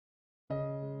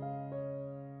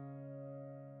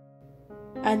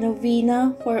A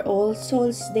Novena for All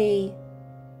Souls Day,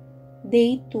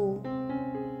 Day 2.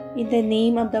 In the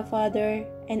name of the Father,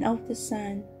 and of the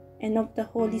Son, and of the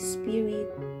Holy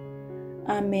Spirit.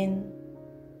 Amen.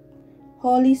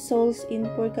 Holy souls in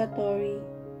Purgatory,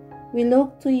 we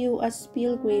look to you as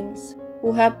pilgrims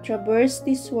who have traversed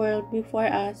this world before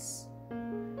us.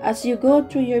 As you go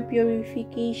through your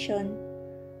purification,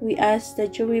 we ask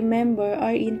that you remember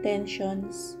our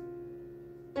intentions.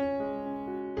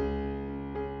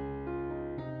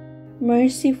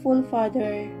 Merciful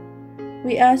Father,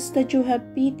 we ask that you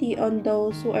have pity on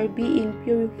those who are being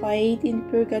purified in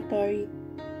purgatory,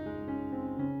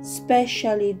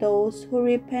 especially those who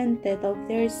repented of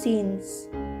their sins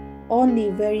only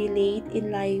very late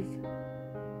in life.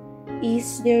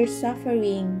 Ease their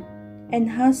suffering and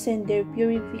hasten their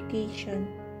purification,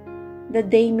 that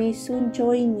they may soon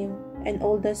join you and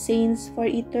all the saints for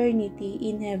eternity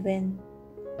in heaven.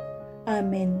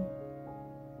 Amen.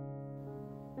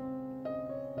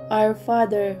 Our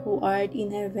Father, who art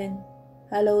in heaven,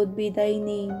 hallowed be thy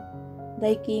name.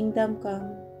 Thy kingdom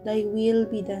come, thy will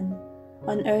be done,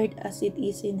 on earth as it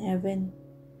is in heaven.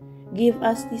 Give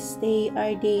us this day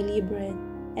our daily bread,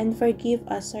 and forgive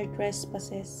us our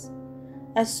trespasses,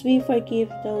 as we forgive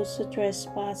those who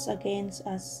trespass against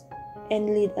us.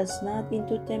 And lead us not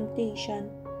into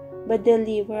temptation, but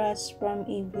deliver us from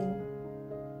evil.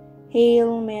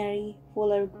 Hail Mary,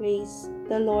 full of grace,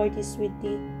 the Lord is with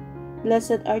thee.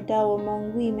 Blessed art thou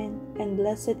among women, and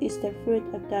blessed is the fruit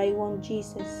of thy womb,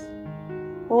 Jesus.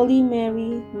 Holy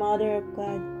Mary, Mother of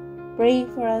God, pray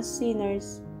for us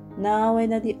sinners, now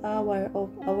and at the hour of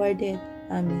our death.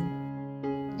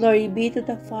 Amen. Glory be to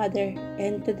the Father,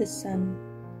 and to the Son,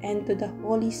 and to the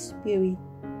Holy Spirit,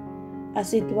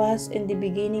 as it was in the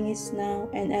beginning, is now,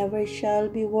 and ever shall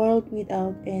be, world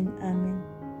without end. Amen.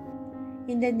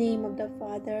 In the name of the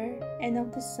Father, and of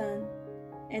the Son,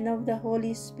 and of the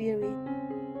Holy Spirit.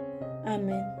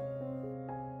 Amen.